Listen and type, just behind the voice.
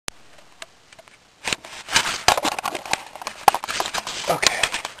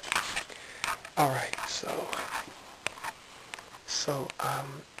Alright, so I'm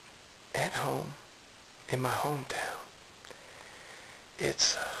at home in my hometown.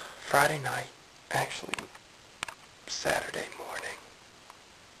 It's Friday night, actually Saturday morning.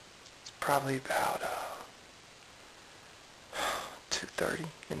 It's probably about 2:30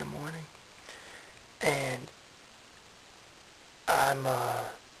 in the morning. And I'm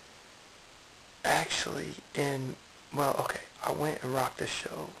actually I went and rocked a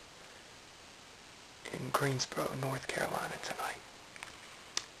show in Greensboro, North Carolina tonight.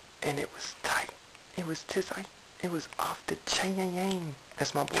 And it was tight. It was just like, it was off the chain,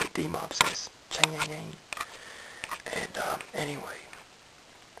 as my boy D-Mob says, chain. And anyway,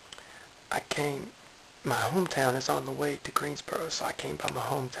 my hometown is on the way to Greensboro, so I came by my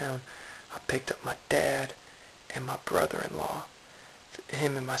hometown. I picked up my dad and my brother-in-law.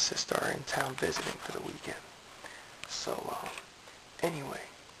 Him and my sister are in town visiting for the weekend. So, anyway,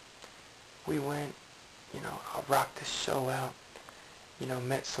 we went, I rocked this show out,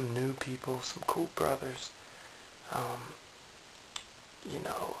 met some new people, some cool brothers. Um,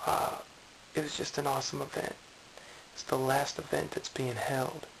 it was just an awesome event. It's the last event that's being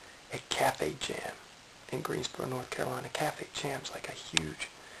held at Cafe Jam in Greensboro, North Carolina. Cafe Jam's like a huge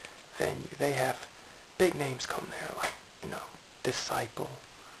venue. They have big names come there, like, Disciple,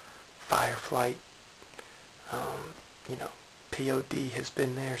 Fireflight, POD has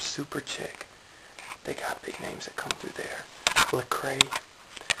been there, Super Chick. They got big names that come through there. Lecrae.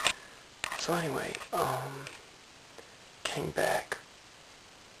 So anyway, came back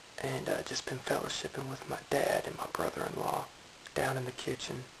and just been fellowshipping with my dad and my brother-in-law down in the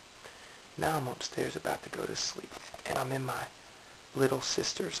kitchen. Now I'm upstairs about to go to sleep, and I'm in my little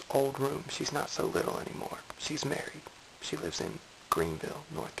sister's old room. She's not so little anymore. She's married. She lives in Greenville,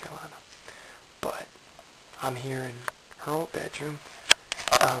 North Carolina. But I'm here in her old bedroom,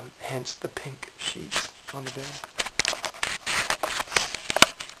 hence the pink sheets on the bed.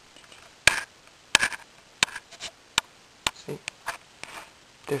 See?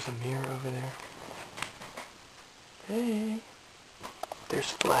 There's a mirror over there. Hey!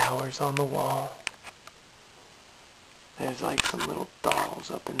 There's flowers on the wall. There's like some little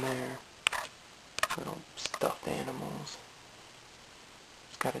dolls up in there. Little stuffed animals.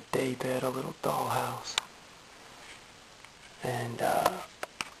 It's got a day bed, a little dollhouse. And,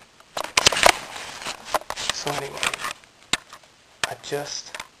 so anyway, I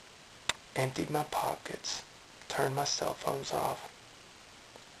just emptied my pockets, turned my cell phones off,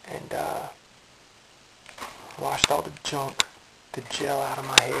 and, washed all the junk, the gel out of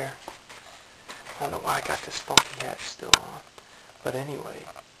my hair. I don't know why I got this funky hat still on. But anyway,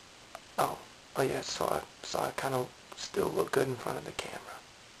 oh yeah, so I kind of still look good in front of the camera.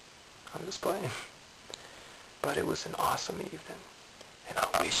 I'm just playing. But it was an awesome evening, and I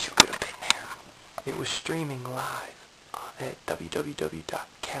wish you could have been there. It was streaming live at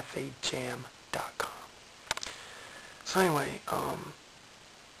www.cafejam.com. So anyway,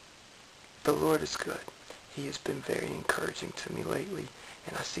 the Lord is good. He has been very encouraging to me lately,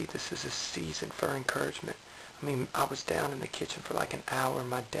 and I see this as a season for encouragement. I mean, I was down in the kitchen for like an hour.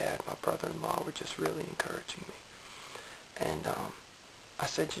 My dad, my brother-in-law were just really encouraging me. And I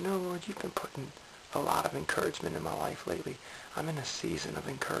said, Lord, you've been putting a lot of encouragement in my life lately. I'm in a season of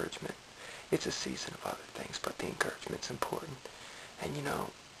encouragement. It's a season of other things, but the encouragement's important. And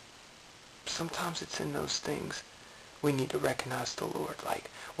sometimes it's in those things we need to recognize the Lord.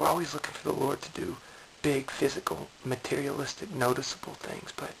 Like, we're always looking for the Lord to do big, physical, materialistic, noticeable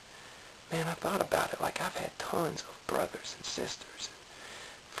things. But, man, I thought about it. Like, I've had tons of brothers and sisters and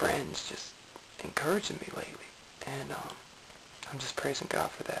friends just encouraging me lately. And I'm just praising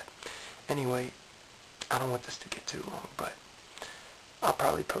God for that. Anyway, I don't want this to get too long, but I'll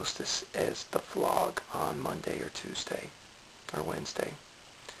probably post this as the vlog on Monday or Tuesday or Wednesday.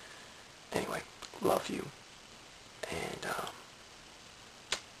 Anyway, love you. And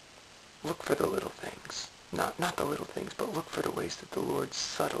look for the little things. Not the little things, but look for the ways that the Lord's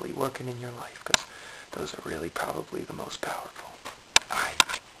subtly working in your life, because those are really probably the most powerful. Alright.